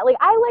reading that. Like,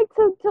 I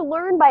like to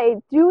learn by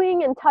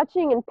doing and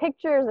touching and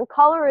pictures and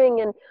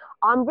coloring, and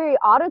I'm very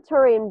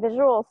auditory and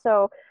visual.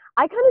 So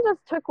I kind of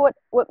just took what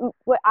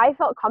I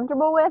felt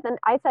comfortable with, and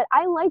I said,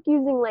 I like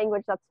using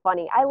language that's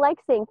funny. I like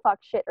saying fuck,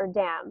 shit, or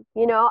damn.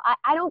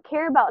 I don't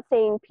care about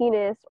saying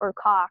penis or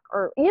cock,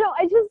 or,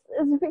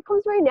 it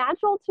becomes very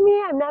natural to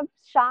me. I'm not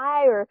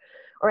shy or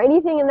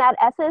anything in that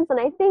essence. And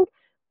I think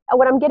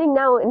what I'm getting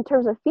now in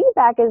terms of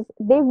feedback is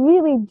they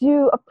really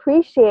do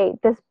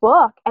appreciate this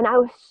book. And I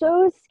was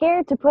so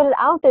scared to put it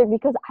out there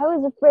because I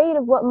was afraid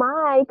of what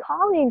my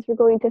colleagues were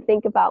going to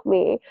think about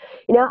me.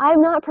 You know,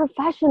 I'm not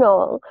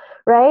professional,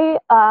 right?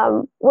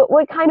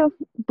 What kind of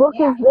book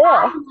is this?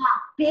 Potty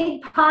mouth,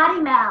 big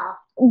potty mouth.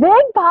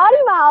 Big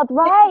potty mouth,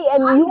 right?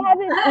 And you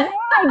haven't, yeah,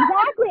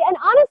 exactly. And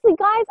honestly,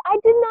 guys, I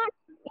did not,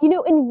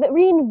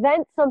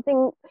 reinvent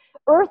something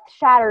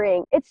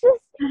earth-shattering. It's just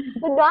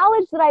the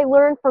knowledge that I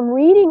learned from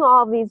reading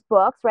all of these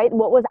books, right?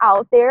 What was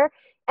out there,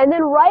 and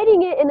then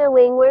writing it in a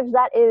language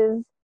that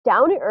is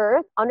down to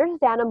earth,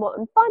 understandable,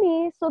 and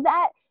funny, so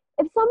that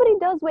if somebody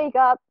does wake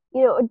up,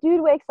 a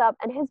dude wakes up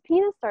and his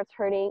penis starts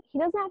hurting, he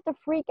doesn't have to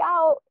freak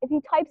out. If he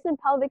types in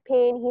pelvic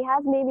pain, he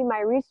has maybe my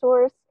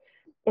resource.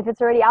 If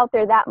it's already out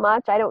there that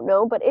much, I don't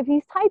know. But if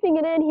he's typing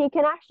it in, he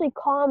can actually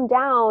calm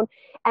down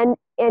and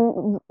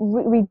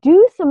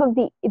reduce some of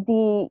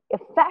the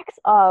effects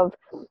of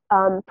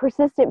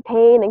persistent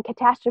pain and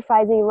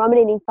catastrophizing,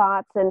 ruminating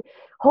thoughts and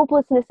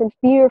hopelessness and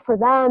fear for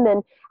them,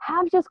 and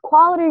have just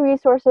quality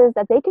resources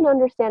that they can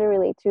understand and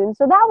relate to. And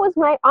so that was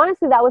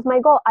my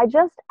goal. I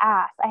just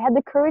asked. I had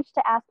the courage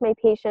to ask my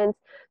patients,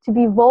 to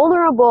be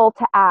vulnerable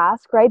to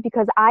ask, right?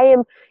 Because I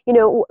am,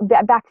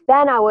 back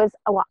then I was,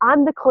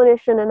 I'm the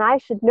clinician and I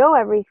should know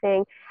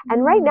everything.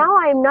 And right now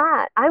I'm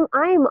not. I'm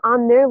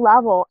on their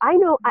level. I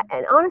know,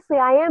 and honestly,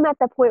 I am at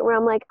the point where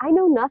I'm like, I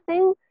know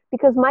nothing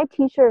because my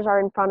teachers are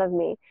in front of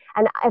me.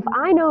 And if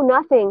I know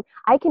nothing,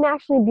 I can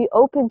actually be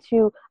open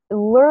to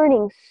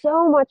learning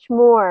so much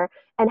more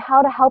and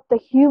how to help the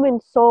human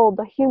soul,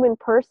 the human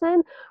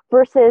person,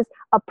 versus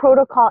a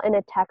protocol in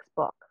a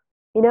textbook,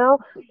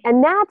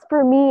 And that's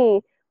for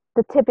me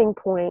the tipping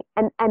point.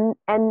 And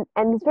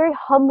it's very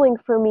humbling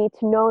for me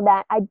to know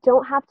that I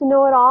don't have to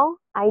know it all.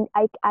 I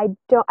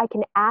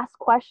can ask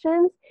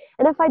questions,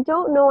 and if I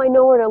don't know, I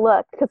know where to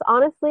look. Because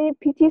honestly,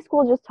 PT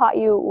school just taught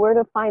you where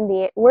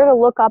to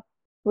look up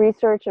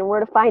research and where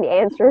to find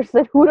answers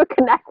and who to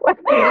connect with.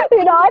 I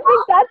think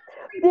that's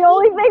the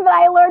only thing that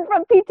I learned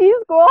from PT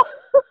school.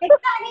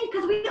 Exactly,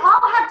 because we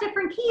all have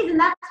different keys, and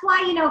that's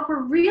why, if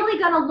we're really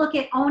going to look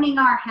at owning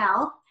our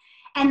health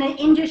and the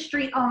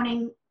industry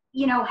owning,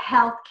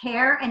 health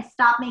care, and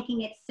stop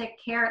making it sick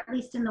care, at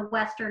least in the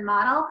Western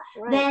model,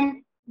 right,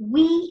 then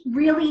we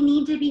really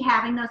need to be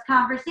having those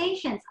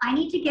conversations. I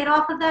need to get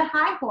off of that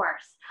high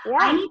horse. Yeah.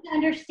 I need to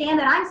understand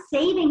that I'm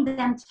saving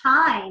them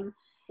time.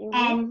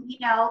 And,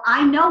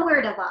 I know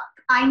where to look.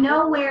 I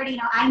know where to,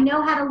 I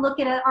know how to look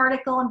at an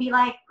article and be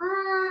like,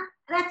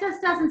 that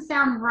just doesn't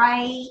sound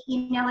right.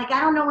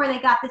 I don't know where they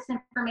got this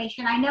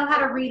information. I know how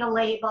to read a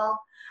label.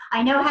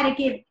 I know how to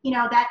give,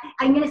 that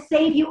I'm going to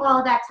save you all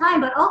of that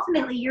time. But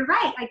ultimately, you're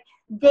right.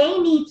 They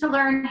need to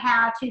learn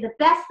how to, the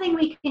best thing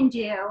we can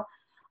do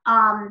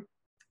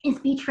is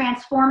be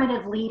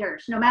transformative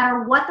leaders, no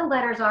matter what the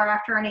letters are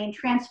after our name.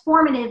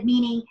 Transformative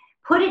meaning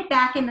put it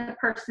back in the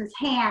person's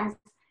hands,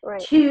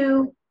 right,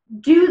 to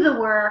do the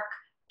work,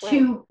 right,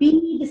 to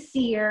be the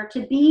seer,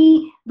 to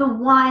be the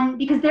one,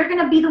 because they're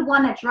going to be the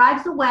one that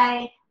drives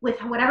away with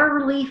whatever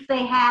relief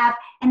they have,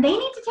 and they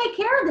need to take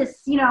care of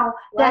this, right,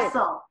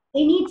 vessel.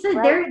 They need to,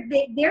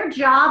 right, their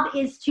job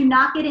is to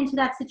not get into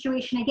that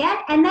situation again,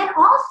 and then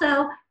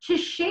also to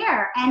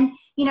share. And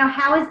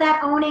how is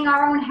that owning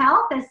our own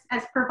health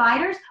as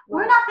providers? Right.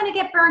 We're not going to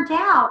get burnt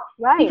out,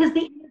 right, because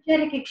the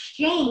energetic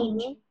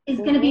exchange is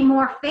going to be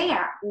more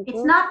fair.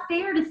 It's not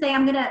fair to say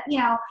I'm going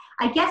to,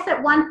 I guess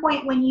at one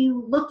point when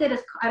you looked at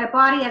a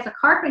body as a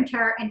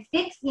carpenter and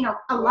fixed,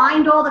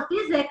 aligned all the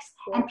physics,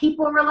 and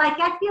people were like,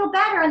 I feel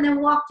better, and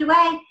then walked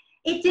away.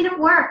 It didn't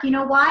work. You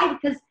know why?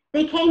 Because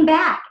they came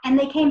back, and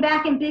they came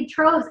back in big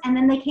troves, and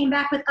then they came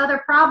back with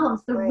other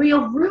problems, the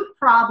real root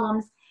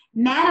problems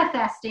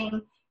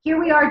manifesting. Here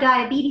we are,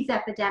 diabetes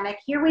epidemic.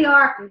 Here we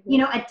are,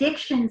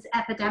 addictions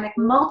epidemic,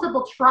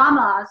 multiple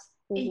traumas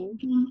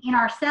in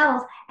our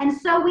cells. And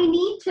so we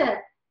need to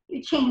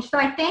change. So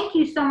I thank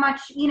you so much,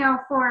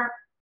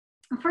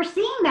 for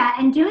seeing that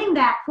and doing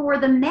that for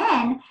the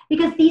men,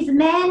 because these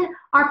men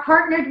are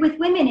partnered with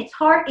women. It's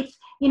hard. It's,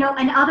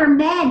 and other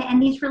men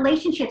and these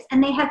relationships,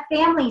 and they have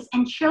families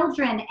and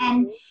children,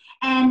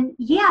 and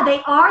yeah, they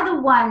are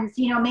the ones,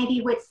 maybe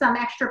with some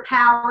extra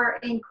power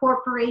in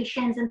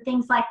corporations and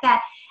things like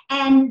that.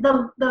 And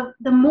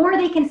the more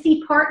they can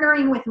see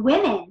partnering with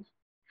women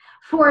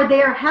for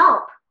their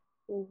help,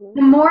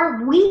 the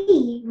more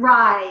we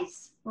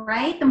rise,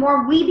 right? The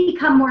more we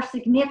become more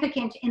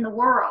significant in the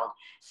world.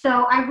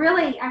 So I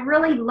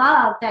really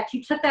love that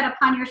you took that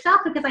upon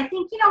yourself, because I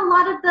think, a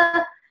lot of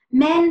the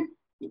men,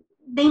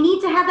 they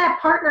need to have that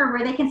partner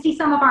where they can see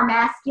some of our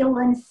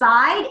masculine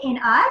side in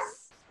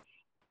us,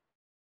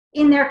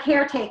 in their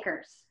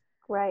caretakers.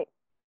 Right.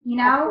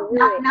 Not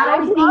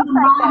always being the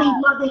mommy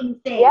loving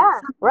thing. Yeah,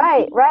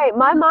 right.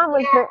 My mom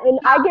was, and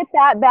I get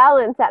that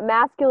balance, that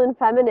masculine,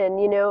 feminine,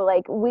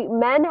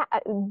 men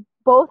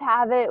both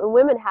have it, and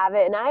women have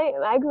it. And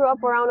I grew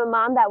up around a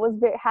mom that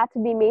had to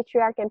be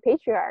matriarch and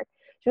patriarch.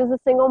 She was a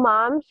single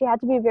mom. She had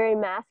to be very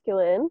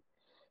masculine.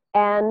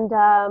 And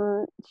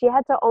she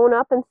had to own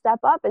up and step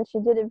up, and she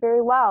did it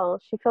very well.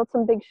 She filled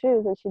some big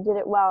shoes, and she did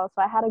it well.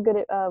 So I had a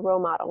good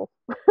role model.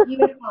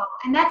 Beautiful.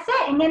 And that's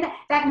it. And then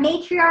that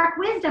matriarch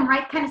wisdom,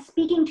 right, kind of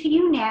speaking to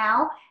you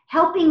now,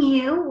 helping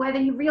you, whether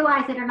you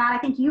realize it or not. I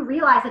think you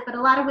realize it, but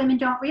a lot of women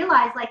don't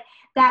realize, like,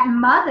 that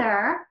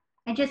mother.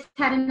 I just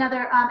had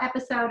another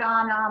episode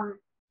on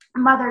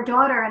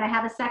mother-daughter, and I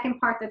have a second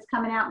part that's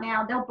coming out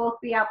now. They'll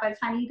both be out by the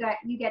time you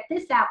get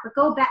this out. But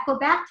go back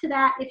to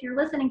that if you're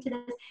listening to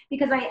this,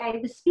 because I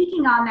was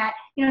speaking on that.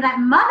 You know, that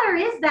mother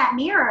is that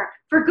mirror,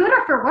 for good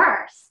or for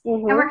worse.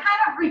 And we're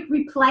kind of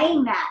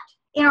replaying that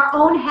in our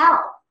own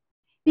health,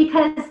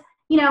 because,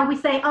 you know, we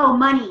say, oh,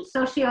 money,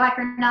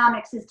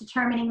 socioeconomics is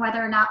determining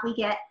whether or not we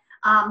get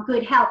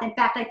good health. In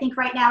fact, I think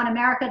right now in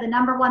America, the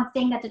number one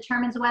thing that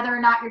determines whether or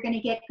not you're going to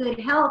get good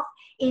health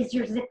is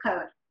your zip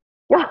code.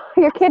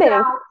 You're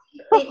kidding.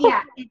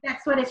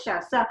 That's what it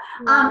shows. So,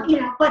 you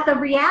know, but the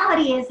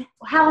reality is,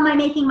 how am I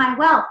making my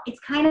wealth? It's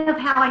kind of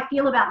how I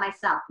feel about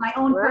myself, my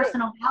own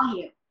personal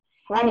value.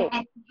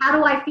 And how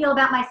do I feel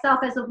about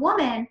myself as a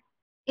woman?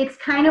 It's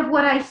kind of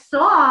what I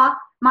saw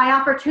my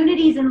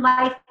opportunities in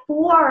life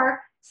for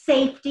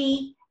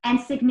safety and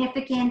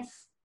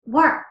significance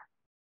were.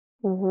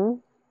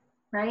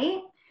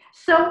 Right?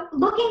 So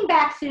looking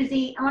back,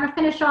 Susie, I want to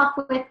finish off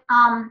with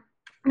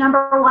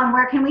number one,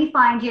 where can we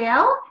find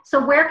you?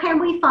 So where can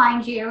we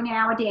find you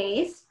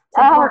nowadays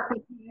to work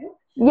with you?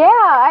 Yeah,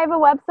 I have a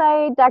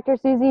website,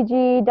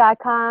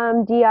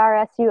 drsusieg.com,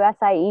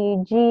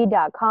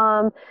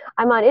 drsusieg.com.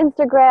 I'm on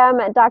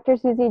Instagram at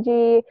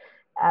drsusieg,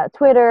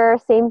 Twitter,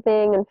 same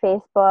thing, and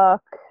Facebook.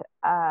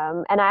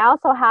 And I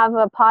also have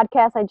a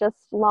podcast I just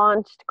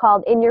launched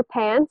called In Your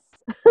Pants.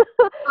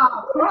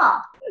 Oh,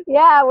 cool.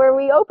 Yeah, where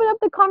we open up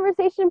the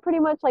conversation pretty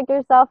much like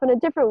yourself in a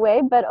different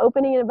way, but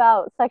opening it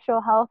about sexual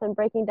health and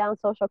breaking down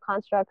social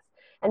constructs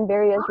and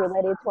barriers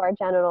related to our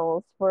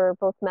genitals for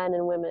both men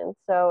and women.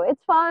 So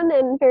it's fun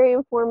and very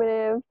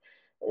informative.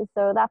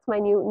 So that's my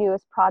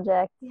newest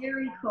project.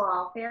 Very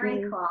cool.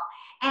 Very cool.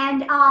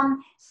 And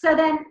so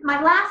then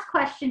my last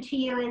question to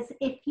you is,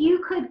 if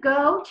you could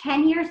go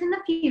 10 years in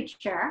the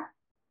future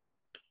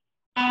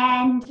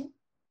and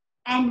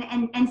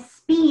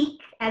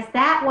speak as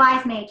that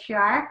wise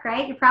matriarch,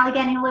 right? You're probably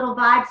getting a little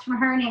vibes from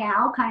her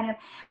now, kind of.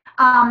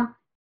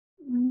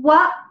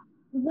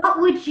 What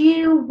would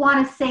you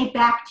want to say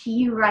back to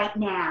you right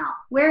now?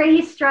 Where are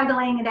you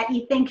struggling that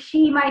you think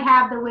she might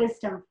have the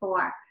wisdom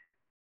for?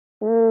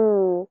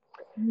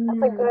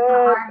 That's a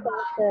good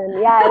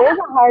question. Yeah, it is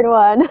a hard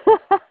one.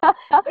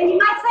 And you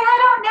might say, I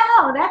don't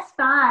know. That's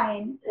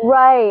fine.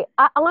 Right.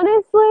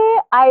 Honestly,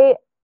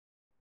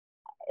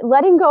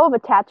 letting go of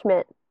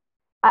attachment.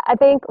 I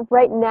think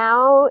right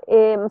now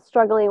I'm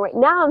struggling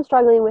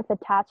with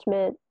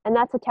attachment, and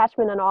that's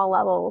attachment on all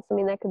levels. I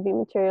mean, that could be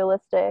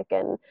materialistic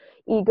and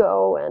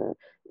ego and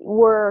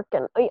work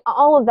and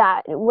all of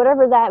that,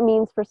 whatever that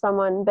means for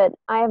someone. But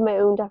I have my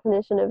own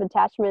definition of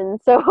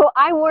attachment. So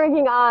I'm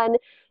working on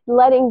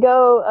letting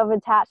go of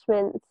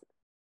attachments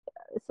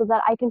so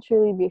that I can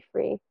truly be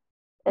free.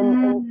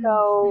 And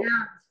so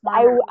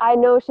I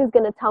know she's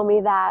going to tell me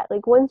that,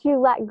 like, once you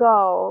let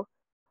go,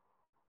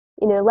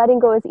 you know, letting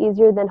go is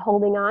easier than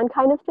holding on,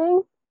 kind of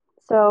thing.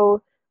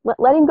 So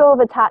letting go of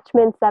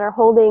attachments that are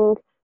holding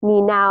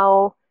me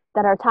now,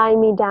 that are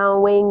tying me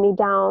down, weighing me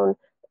down,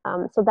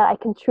 so that I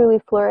can truly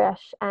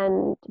flourish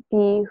and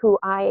be who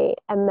I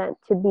am meant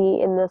to be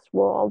in this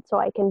world, so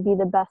I can be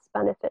the best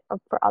benefit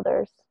for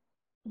others.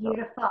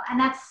 Beautiful. And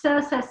that's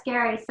so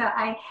scary. So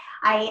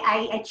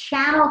I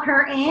channel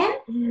her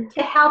in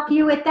to help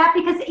you with that,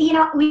 because, you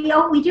know, we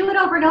do it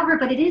over and over,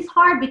 but it is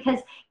hard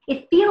because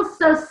it feels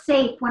so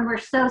safe when we're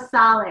so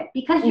solid,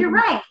 because you're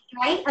right?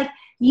 Like,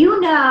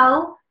 you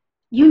know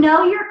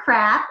your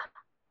crap.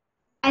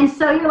 And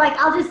so you're like,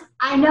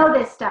 I know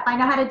this stuff. I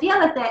know how to deal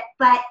with it,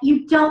 but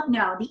you don't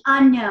know the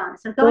unknown.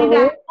 So going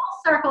back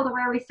full circle to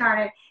where we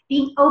started,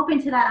 being open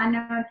to that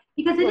unknown,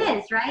 because it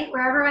is, right?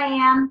 Wherever I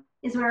am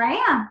is where I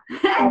am,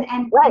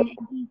 and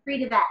being free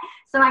to that.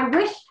 So I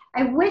wish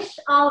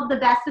all of the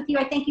best with you.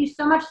 I thank you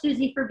so much,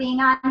 Susie, for being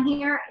on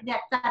here.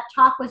 That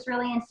talk was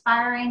really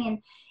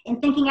inspiring, and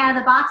thinking out of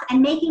the box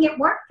and making it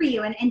work for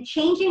you, and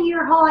changing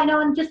your whole, I know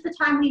in just the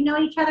time we've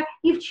known each other,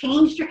 you've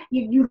changed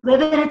you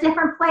live in a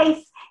different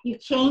place. You've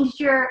changed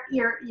your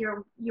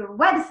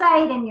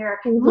website and your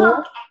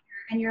look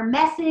and your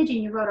message,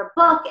 and you wrote a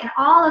book and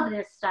all of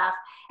this stuff.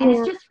 And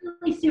it's just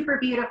really super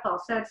beautiful.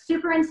 So it's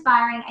super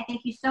inspiring. I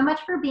thank you so much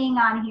for being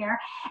on here.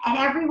 And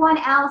everyone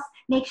else,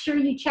 make sure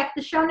you check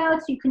the show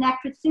notes. You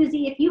connect with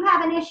Susie. If you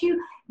have an issue,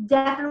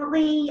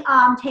 definitely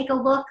take a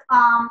look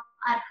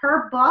at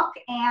her book.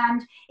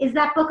 And is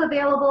that book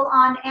available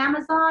on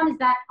Amazon? Is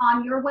that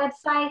on your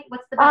website?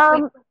 What's the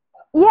best way?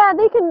 Yeah,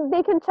 they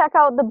can check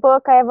out the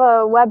book. I have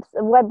a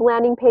web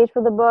landing page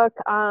for the book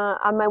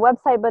on my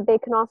website, but they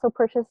can also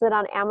purchase it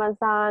on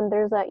Amazon.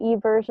 There's an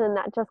e-version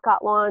that just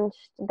got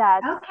launched.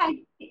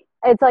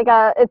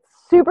 It's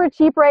super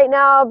cheap right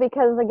now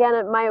because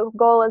again, my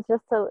goal is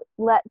just to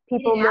let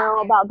people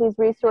know about these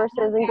resources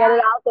and get it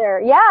out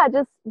there. Yeah,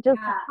 just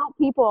help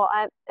people.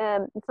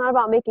 It's not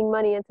about making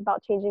money; it's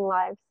about changing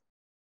lives.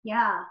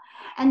 Yeah,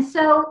 and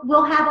so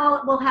we'll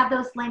have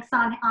those links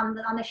on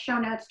the show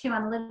notes too,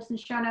 on the Listen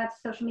show notes,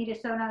 social media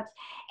show notes,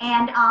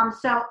 and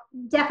so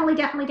definitely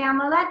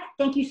download that.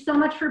 Thank you so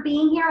much for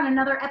being here on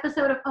another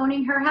episode of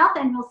Owning Her Health,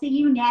 and we'll see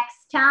you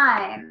next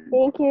time.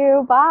 Thank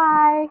you.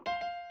 Bye.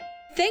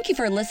 Thank you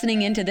for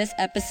listening into this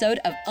episode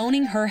of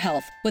Owning Her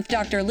Health with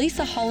Dr.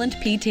 Lisa Holland,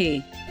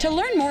 PT. To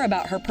learn more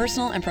about her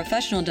personal and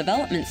professional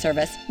development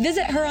service,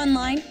 visit her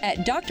online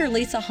at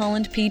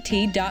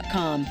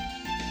drlisahollandpt.com.